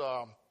verses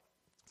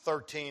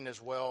 13 as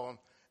well.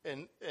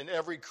 And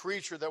every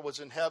creature that was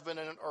in heaven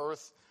and on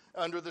earth,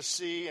 under the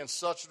sea, and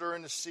such that are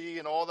in the sea,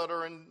 and all that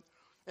are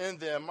in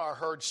them, I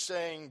heard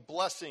saying,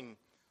 blessing,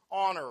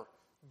 honor,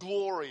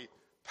 glory,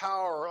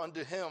 power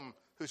unto him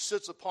who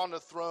sits upon the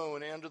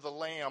throne and unto the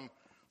Lamb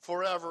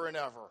forever and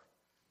ever.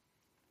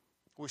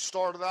 We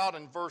started out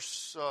in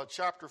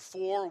chapter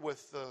 4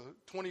 with the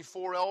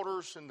 24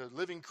 elders and the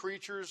living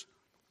creatures,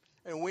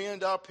 and we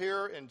end up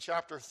here in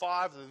chapter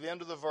 5 at the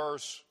end of the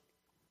verse,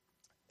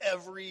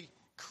 every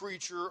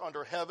creature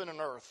under heaven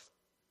and earth,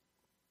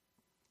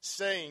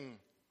 saying,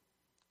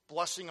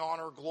 blessing,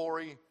 honor,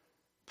 glory,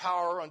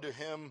 power unto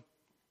him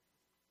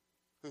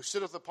who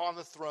sitteth upon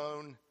the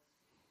throne,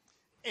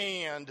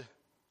 and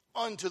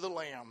unto the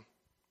Lamb,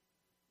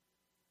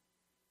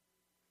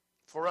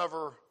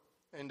 forever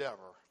and ever.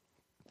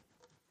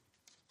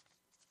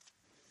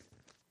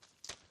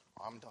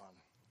 I'm done.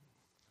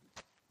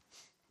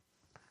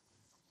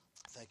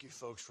 Thank you,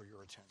 folks, for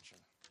your attention.